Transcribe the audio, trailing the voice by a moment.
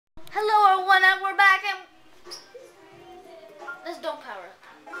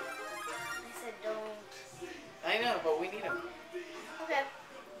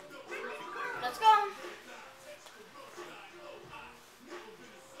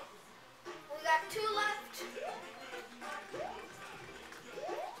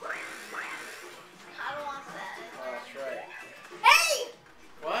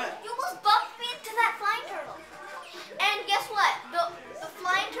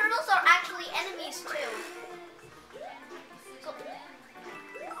these two. Go.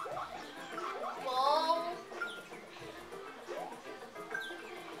 Whoa.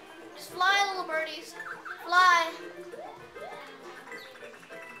 Just fly, little birdies. Fly.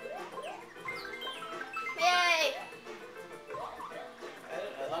 Yay.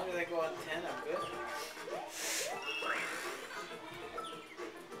 As long as I go on 10, I'm good.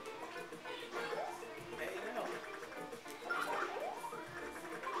 Hey, no.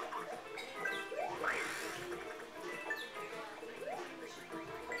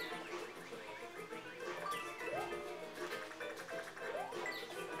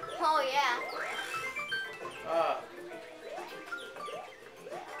 Oh yeah.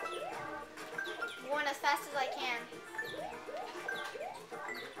 Going as fast as I can.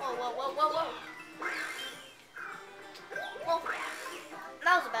 Whoa, whoa, whoa, whoa, whoa. Well,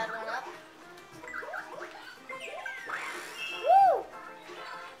 that was a bad one up. Woo!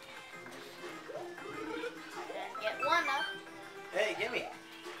 Didn't get one up. Hey, gimme.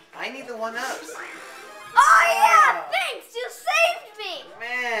 I need the one-ups. Oh yeah! Thanks! You saved me!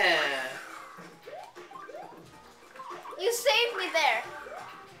 Man. You saved me there.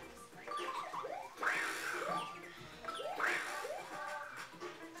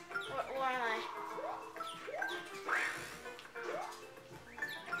 Where am I?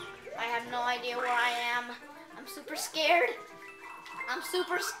 I have no idea where I am. I'm super scared. I'm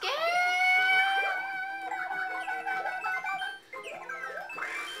super scared.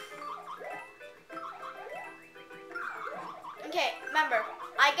 Okay, remember,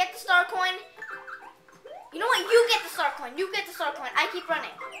 I get the star coin. You know what? You get the star coin. You get the star coin. I keep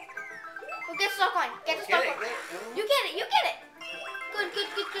running. Go get the star coin. Get the star coin. You get it. You get it. Good, good,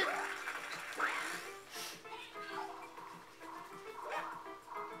 good, good.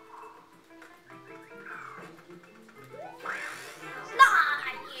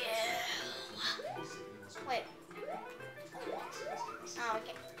 Not you. Wait. Oh,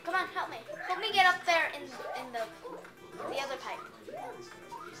 okay. Come on, help me. Help me get up there in the other pipe.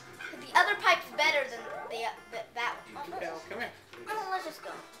 The other pipe's better than that one. Okay, well, come here. Oh, let's just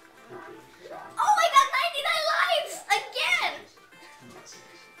go. Oh, I got 99 lives again.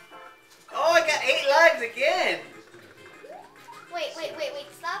 Oh, I got 8 lives again. Wait.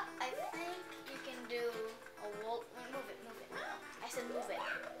 Stop. I think you can do a wall. Move it. I said move it.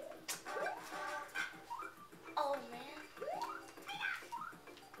 Oh, man.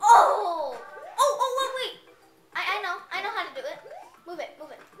 Oh, wait. I know how to do it. Move it.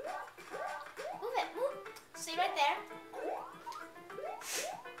 See right there.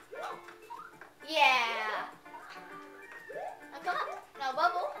 Yeah. Now come on. Now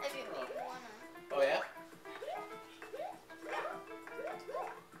bubble if you wanna. Oh, yeah?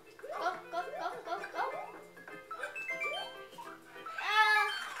 Go.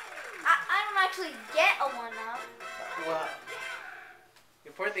 I don't actually get a 1-up. Well, the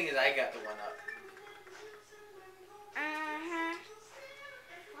important thing is I got the 1-up.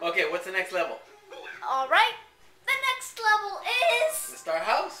 Okay, what's the next level? Alright. The next level is The Star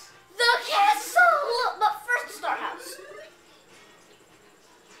House? the castle. But first the Star House.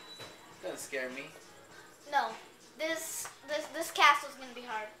 Doesn't scare me. No. This castle's gonna be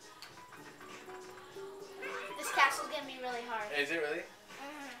hard. This castle's gonna be really hard. Is it really?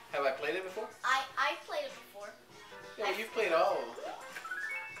 Have I played it before? I played it before. Yeah, well, you've played all of them.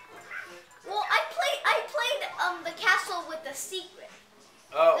 Well, I played the castle with the secret.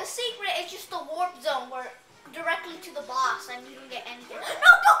 Oh. The secret is just a warp zone where directly to the boss and you don't get anything. No,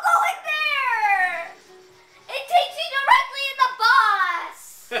 don't go in there! It takes you directly in the boss!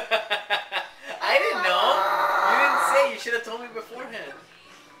 I didn't know. You didn't say. You should have told me beforehand.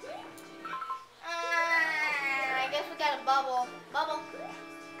 I guess we got a bubble. Bubble?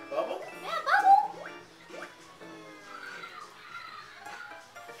 Yeah, bubble.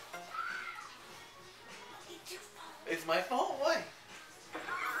 It's my fault? Why?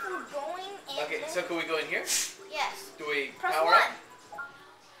 We're going in. Okay, so can we go in here? Yes. Do we Press power 1.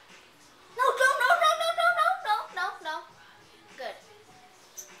 up? No. Good.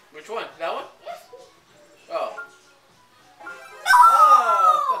 Which one? That one? Yes. Oh. No!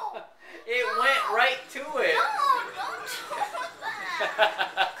 Oh! It went right to it. No, don't do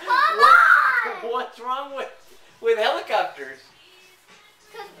that. Come on! What's wrong with helicopters?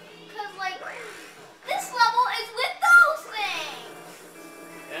 Cause like, this level is with those things.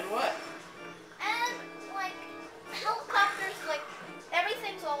 And what? And like, helicopters, like,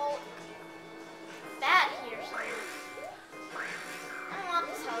 everything's all bad here. So I don't want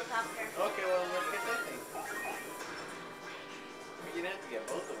this helicopter. Okay, well, let's get that thing. You're gonna have to get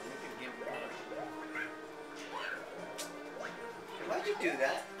both of them. You can give one of them. Why'd you do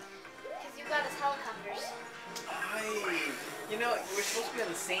that? Because you got his helicopters. You know, we're supposed to be on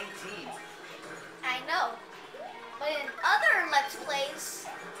the same team. I know. But in other Let's Plays...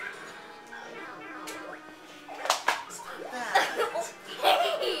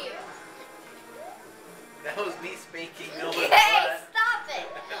 Okay! That was me spanking Noah's Okay, butt. stop it!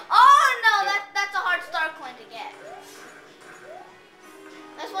 Oh no, that's a hard star coin to get.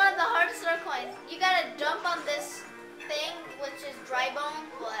 That's one of the hardest star coins. You gotta jump on this thing, which is dry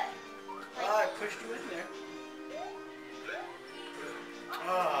bone, but... Like, I pushed you in there.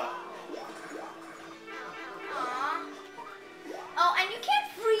 Ah. Aww. Oh, and you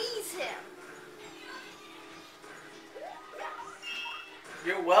can't freeze him.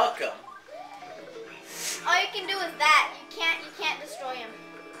 You're welcome. All you can do is that. You can't destroy him.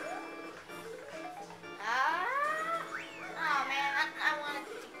 Ah. Oh man, I wanted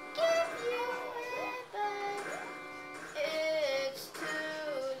to give you it, but it's too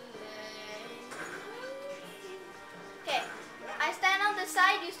late. Okay, I stand on this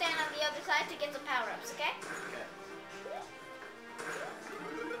side, you stand on the other side to get some power-ups, okay? Okay.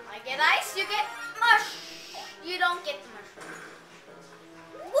 I get ice, you get mush. You don't get the mushroom.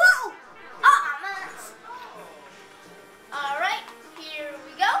 Whoa! Alright, here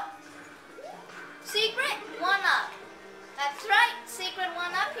we go. Secret, 1-up. That's right, secret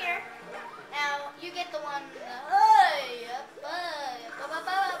 1-up here. Now, you get the one...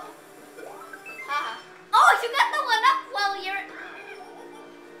 Haha. Oh, you got the 1-up while your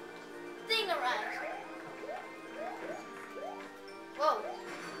thing arrives. Whoa.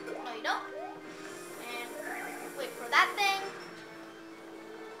 No, you don't. And wait for that thing.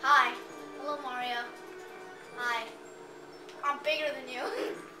 Hi. Hello, Mario. Hi. I'm bigger than you.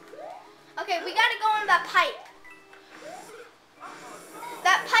 Okay, we gotta go in that pipe.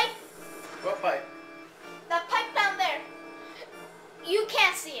 That pipe. What pipe? That pipe down there. You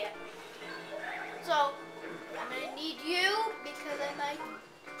can't see it. So, I'm gonna need you because I might...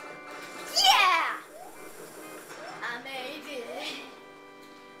 Yeah! I made it.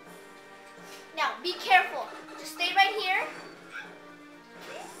 Now, be careful. Just stay right here.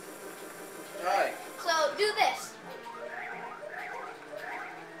 Alright. So, do this.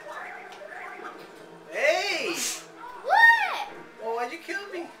 Hey! What? Well, why'd you kill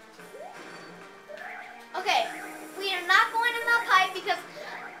me? Okay, we are not going in that pipe because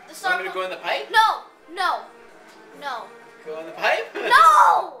the You star... want me to go in the pipe? No! No! No! Go in the pipe?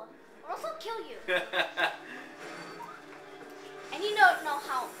 No! Or else I'll kill you. And you don't know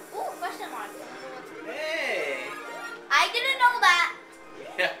how... Ooh, question mark. Hey! I didn't know that.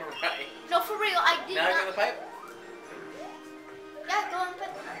 Yeah, right. No, for real, I did Now not. go in the pipe? Yeah, go and put...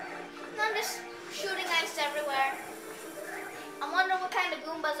 No, I'm just shooting ice everywhere. I wonder what kind of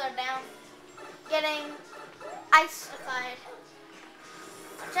Goombas are down. Getting icified.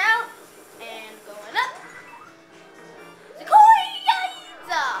 Watch out. And going up.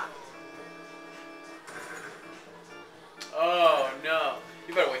 Sequoia! Oh, no.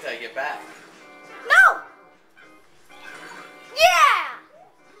 You better wait till I get back. No! Yeah!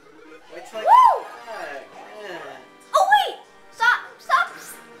 Wait till I Woo! get back. Yeah. Oh wait! Stop! Stop!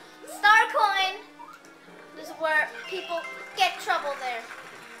 Star coin! This is where people get trouble there.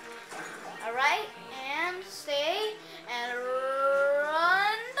 Alright, and stay, and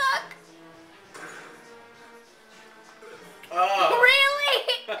run, duck! Oh.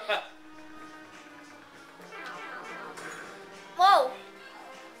 Really? Whoa!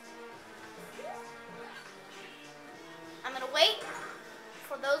 I'm gonna wait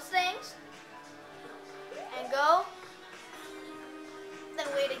for those things, and go. Then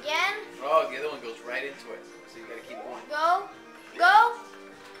wait again. Oh, the other one goes right into it. So you gotta keep going. Go. Go.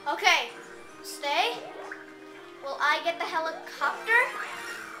 Okay. Stay. Will I get the helicopter?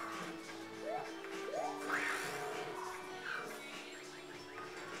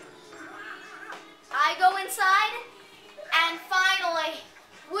 I go inside, and finally,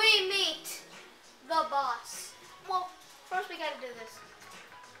 we meet the boss. Well, first we gotta do this.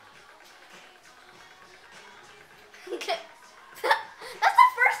 Okay. That's the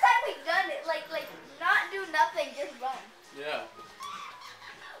first time we've done it. Like not do nothing, just run. Yeah.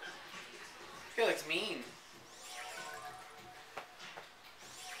 He looks mean.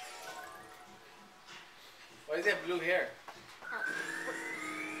 Why does he have blue hair?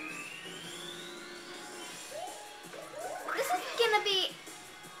 This is gonna be...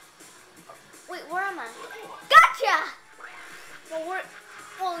 Wait, where am I? Gotcha!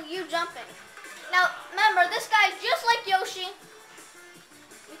 Well, you jumping. Now, remember, this guy's just like Yoshi.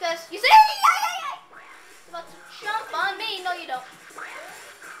 Because you say, you're about to jump on me. No, you don't.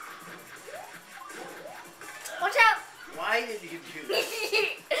 Watch out. Why did you do that?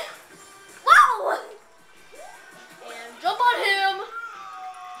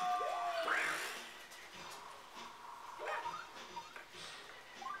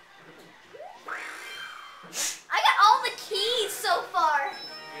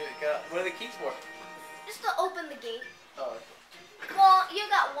 What are the keys for? Just to open the gate. Oh. Well, you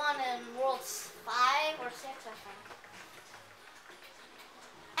got one in Worlds 5 or 6, I think.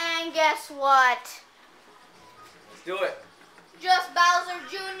 And guess what? Let's do it. Just Bowser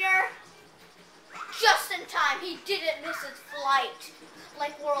Jr. Just in time. He didn't miss his flight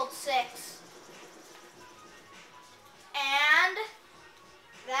like World 6. And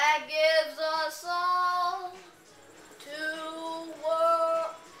that gives us all two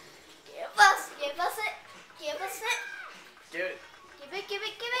worlds. Give us it. Give us it. Give it. Give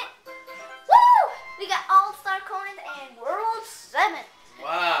it. Woo! We got All-Star Coins and World 7.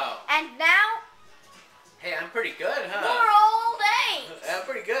 Wow. And now, Hey, I'm pretty good, huh? World 8. I'm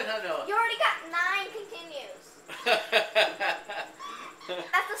pretty good, huh, Noah? You already got 9 continues.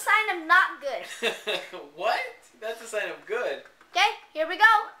 That's a sign of not good. What? That's a sign of good. Okay, here we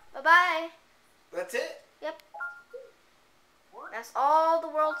go. Bye-bye. That's it? Yep. That's all the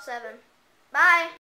World 7. Bye.